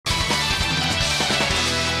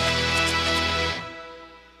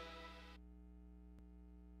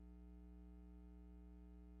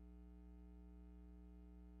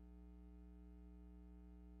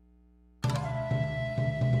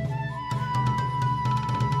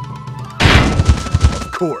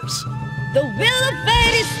course. The wheel of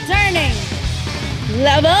fate is turning.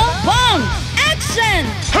 Level 1, action!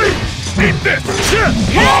 Hey! Eat this! Shit!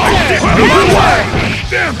 Counter!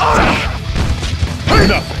 Damn! Hey!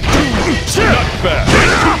 Nothing. Shit! Not bad.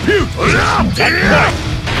 Compute! Counter!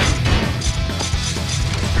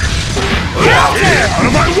 Out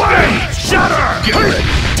of my way! Shatter! Get ready!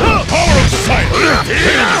 Power of sight!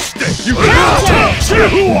 You Counter!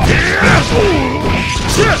 Shit!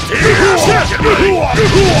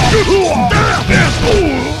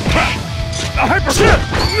 A hyper shit!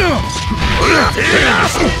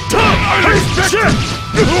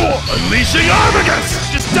 Unleashing Armagus!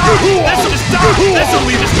 Just die! This'll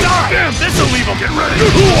leave us die! This'll leave him! Get ready!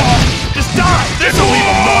 Just die! This'll leave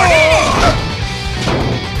him marked!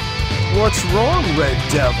 What's wrong, Red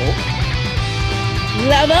Devil?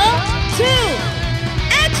 Level 2,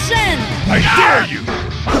 action! I dare you!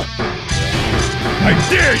 I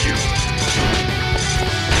dare you!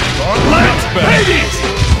 Gauntlet Hades!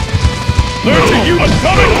 Learn to use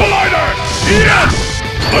Atomic Collider! Yes!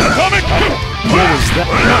 Atomic! What was that?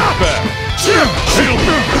 Not bad! Fatal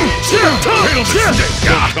mistake!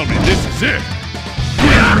 Don't tell me this is it!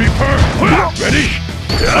 Reaper! Ready?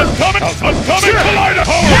 Atomic Collider!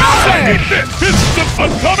 Power! Eat this! Fists of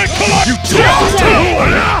Atomic Collider!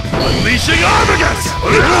 Unleashing Armagus!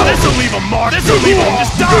 This'll leave him marked! This'll leave him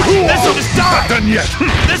just die! This'll just die! Not done yet!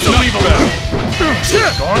 This'll leave him!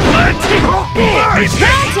 Gauntlet!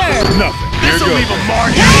 Counter! Nothing. This'll leave him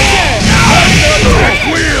marked! Counter! Tech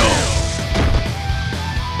wheel!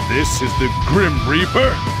 This is the Grim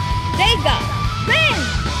Reaper? Vega, win!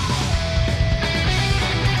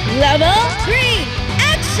 Level 3,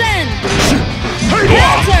 action!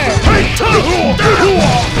 Counter!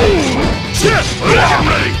 Shit! Get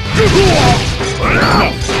ready!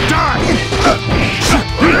 Die!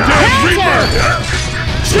 You damn Reaper!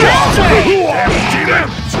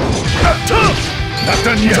 Counter! Not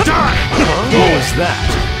done yet! Die! What was that?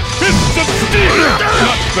 Fists of Steel!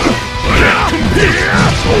 Not bad!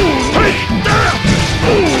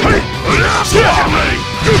 Get ready!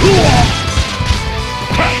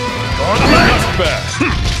 Not bad!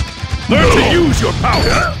 Learn to use your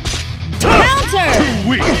power! Counter! Too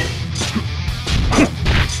weak!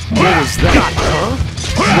 What was that?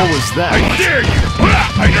 What was that? I dare you!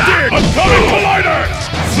 I dare you! Atomic Collider!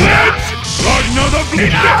 Sledge! Ragna the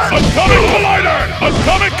Bleed! Atomic Collider!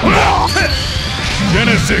 Atomic Collider!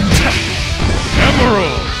 Genesis!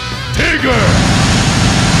 Emerald! Tiger!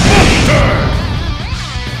 Buster!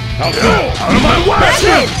 Now go! Out of my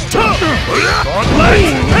way! Gauntlet!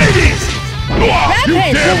 Hades! You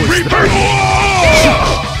damn Reaper!